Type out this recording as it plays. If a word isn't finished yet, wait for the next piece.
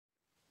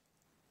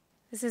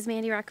This is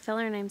Mandy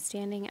Rockefeller, and I'm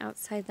standing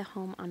outside the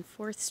home on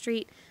 4th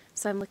Street.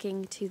 So I'm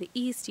looking to the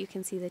east. You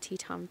can see the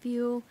Teton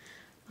view.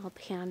 I'll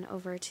pan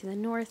over to the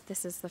north.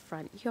 This is the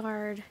front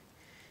yard.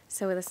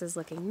 So this is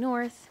looking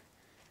north.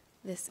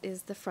 This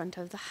is the front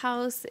of the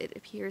house. It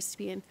appears to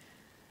be in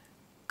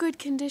good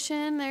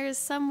condition. There's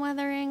some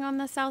weathering on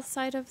the south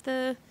side of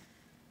the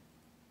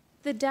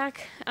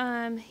deck.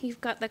 You've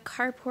got the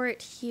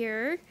carport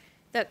here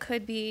that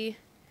could be,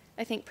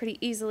 I think, pretty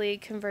easily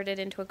converted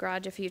into a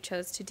garage if you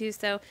chose to do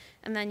so.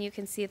 And then you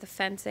can see the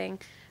fencing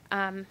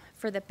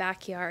for the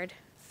backyard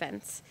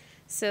fence.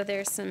 So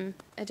there's some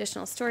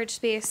additional storage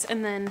space.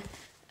 And then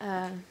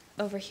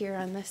over here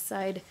on this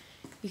side,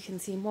 you can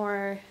see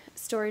more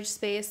storage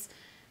space.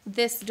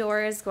 This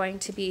door is going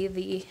to be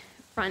the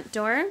front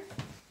door.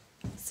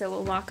 So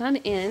we'll walk on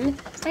in.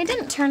 I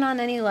didn't turn on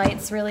any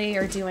lights really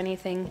or do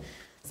anything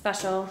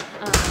special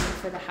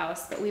for the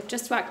house, but we've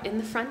just walked in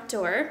the front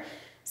door.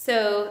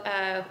 So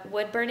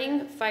wood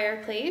burning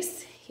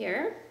fireplace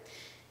here.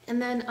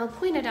 And then I'll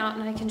point it out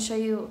and I can show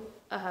you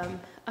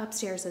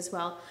upstairs as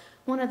well.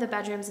 One of the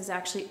bedrooms is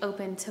actually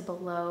open to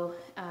below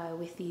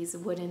with these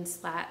wooden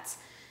slats.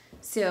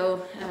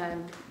 So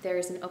there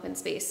is an open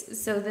space.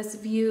 So this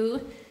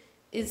view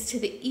is to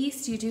the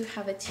east. You do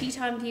have a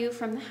Teton view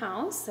from the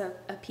house, a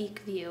peak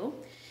view.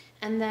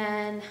 And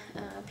then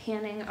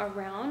panning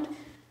around,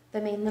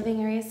 the main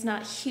living area is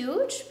not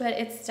huge, but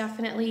it's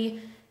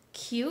definitely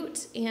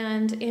cute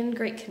and in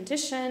great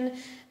condition.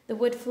 The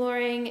wood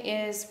flooring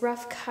is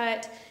rough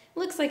cut. It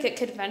looks like it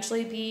could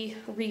eventually be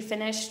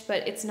refinished,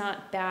 but it's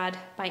not bad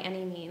by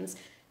any means.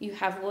 You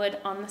have wood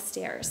on the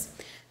stairs.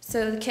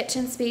 So the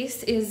kitchen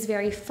space is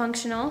very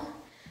functional.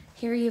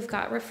 Here you've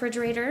got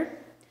refrigerator,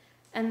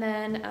 and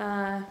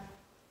then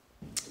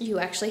you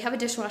actually have a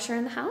dishwasher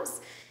in the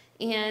house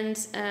and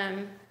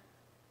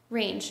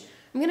range.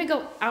 I'm gonna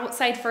go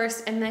outside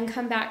first and then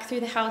come back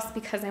through the house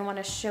because I want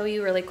to show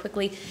you really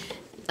quickly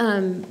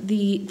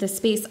the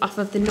space off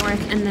of the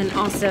north, and then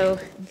also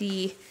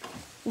the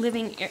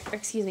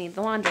the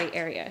laundry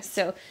area.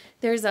 So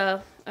there's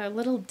a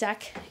little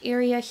deck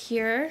area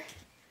here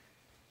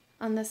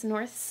on this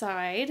north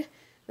side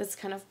that's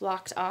kind of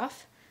blocked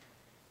off.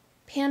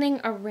 Panning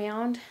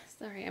around,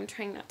 sorry, I'm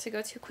trying not to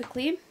go too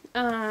quickly,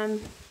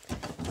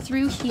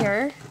 through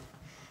here,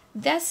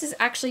 this is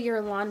actually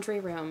your laundry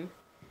room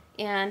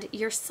and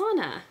your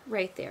sauna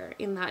right there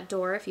in that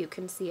door, if you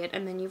can see it,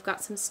 and then you've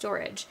got some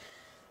storage.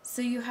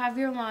 So you have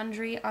your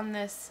laundry on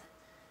this.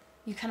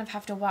 You kind of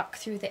have to walk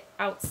through the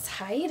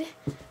outside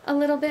a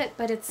little bit,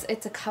 but it's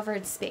a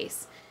covered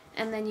space.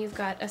 And then you've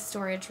got a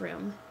storage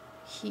room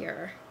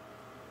here.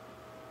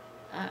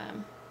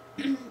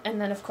 And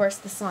then of course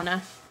the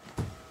sauna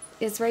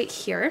is right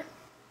here.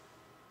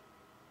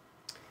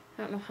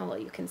 I don't know how well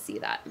you can see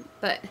that,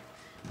 but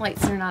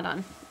lights are not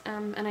on.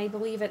 And I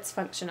believe it's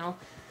functional.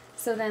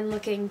 So then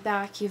looking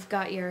back, you've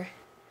got your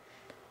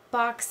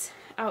box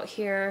out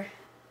here,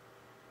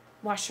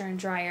 washer and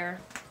dryer,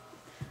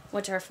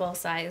 which are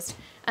full-sized.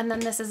 And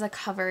then this is a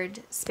covered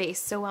space.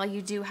 So while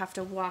you do have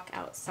to walk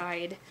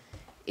outside,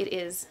 it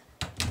is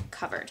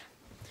covered.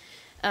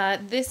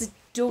 This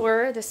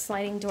door, the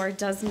sliding door,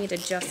 does need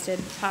adjusted,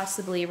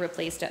 possibly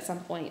replaced at some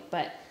point,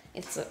 but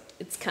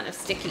it's kind of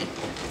sticky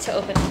to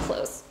open and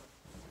close.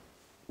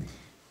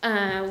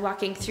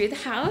 Walking through the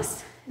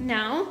house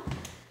now,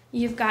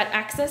 you've got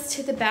access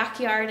to the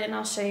backyard, and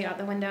I'll show you out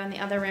the window in the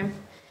other room.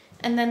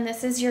 And then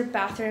this is your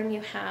bathroom.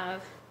 You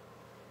have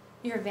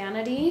your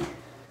vanity,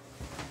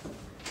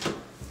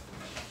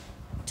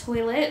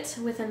 toilet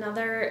with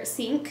another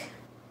sink,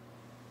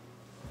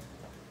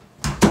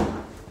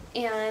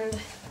 and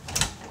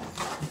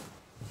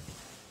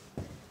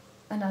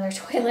another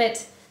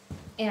toilet,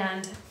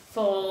 and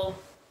full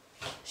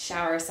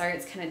shower. Sorry,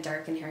 it's kind of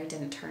dark in here. I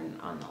didn't turn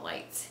on the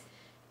lights.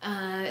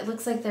 It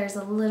looks like there's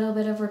a little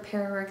bit of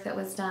repair work that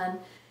was done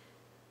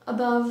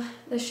above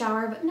the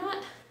shower, but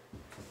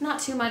not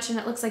too much, and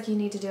it looks like you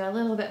need to do a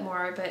little bit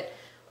more, but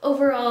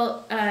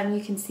overall,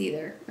 you can see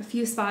there a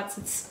few spots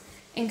it's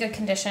in good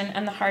condition,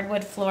 and the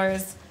hardwood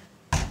floors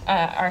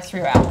are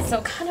throughout.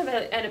 So kind of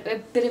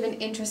a bit of an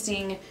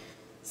interesting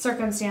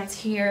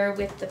circumstance here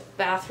with the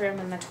bathroom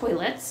and the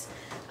toilets,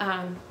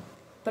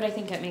 but I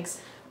think it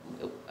makes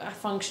a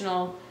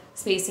functional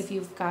space if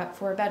you've got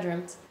 4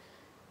 bedrooms.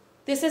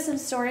 This is some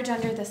storage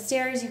under the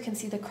stairs. You can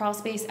see the crawl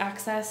space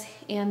access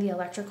and the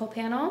electrical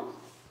panel.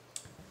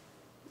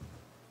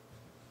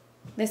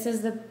 This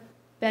is the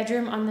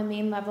bedroom on the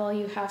main level.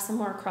 You have some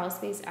more crawl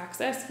space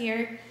access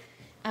here.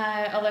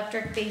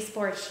 Electric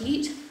baseboard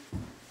heat.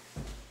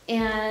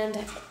 And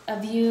a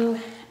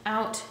view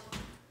out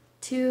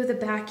to the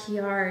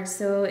backyard.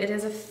 So it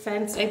is a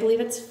fenced, I believe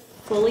it's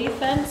fully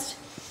fenced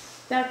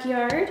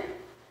backyard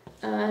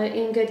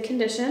in good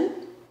condition.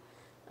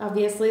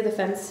 Obviously the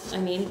fence, I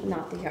mean,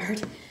 not the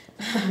yard,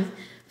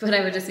 but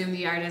I would assume the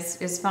yard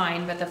is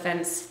fine, but the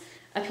fence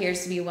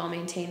appears to be well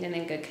maintained and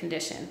in good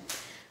condition.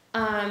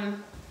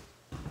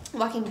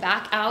 Walking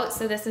back out,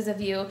 so this is a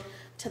view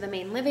to the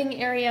main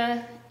living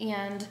area,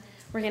 and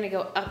we're gonna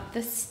go up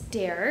the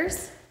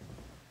stairs.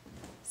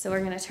 So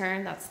we're gonna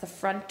turn, that's the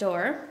front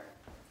door.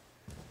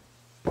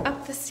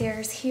 Up the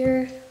stairs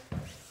here.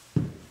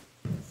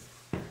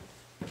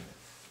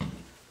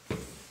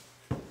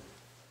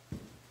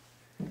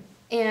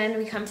 And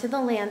we come to the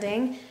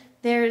landing.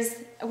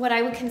 There's what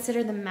I would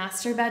consider the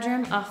master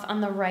bedroom off on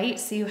the right.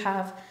 So you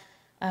have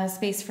a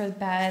space for the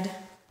bed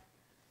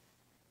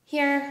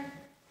here.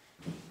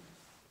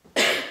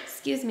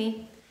 Excuse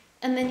me.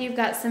 And then you've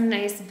got some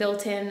nice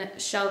built-in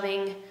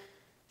shelving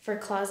for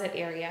closet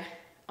area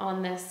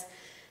on this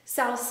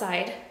south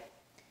side.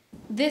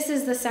 This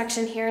is the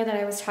section here that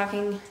I was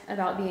talking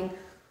about being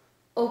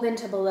open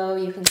to below.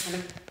 You can kind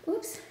of,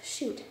 oops,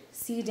 shoot,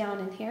 see down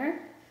in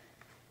here.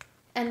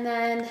 And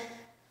then,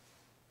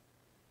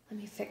 let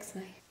me fix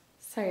my,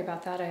 sorry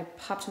about that. I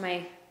popped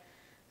my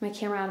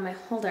camera out of my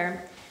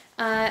holder.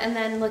 And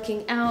then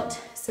looking out,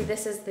 so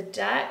this is the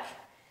deck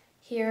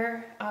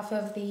here off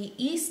of the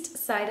east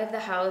side of the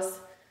house,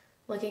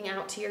 looking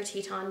out to your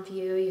Teton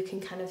view. You can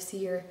kind of see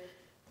your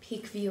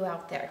peak view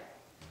out there.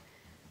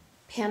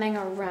 Panning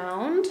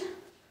around.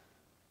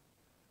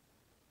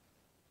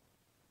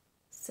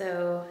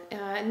 So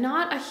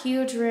not a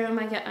huge room.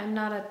 I'm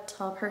not a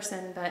tall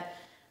person, but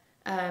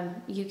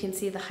you can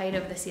see the height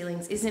of the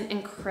ceilings isn't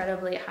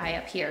incredibly high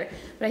up here,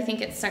 but I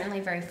think it's certainly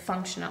very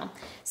functional.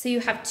 So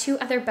you have two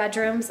other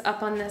bedrooms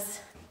up on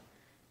this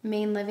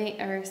main living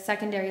or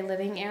secondary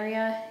living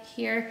area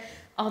here,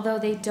 although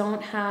they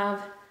don't have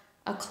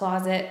a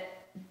closet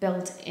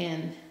built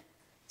in.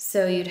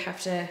 So you'd have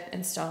to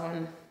install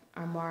an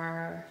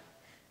armoire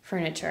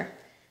furniture.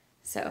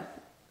 So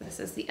this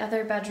is the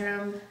other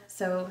bedroom.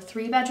 So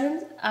 3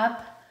 bedrooms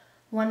up,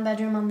 1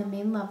 bedroom on the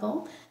main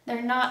level.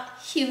 They're not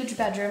huge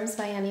bedrooms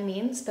by any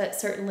means, but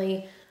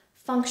certainly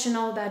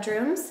functional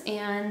bedrooms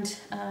and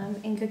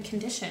in good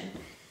condition.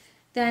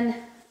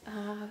 Then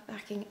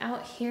backing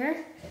out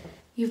here,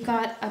 you've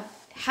got a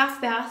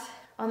half bath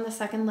on the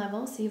second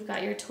level. So you've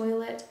got your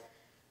toilet,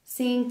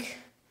 sink,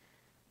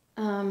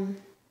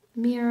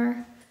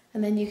 mirror,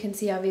 and then you can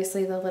see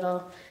obviously the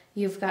little,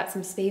 you've got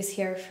some space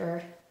here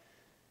for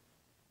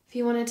if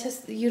you wanted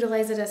to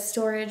utilize it as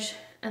storage,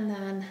 and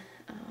then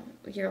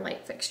your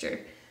light fixture.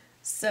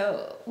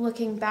 So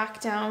looking back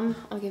down,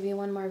 I'll give you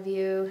one more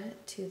view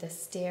to the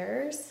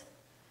stairs,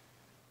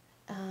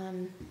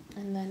 and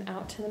then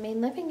out to the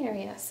main living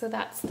area. So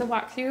that's the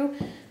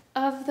walkthrough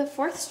of the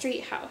 4th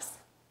Street house.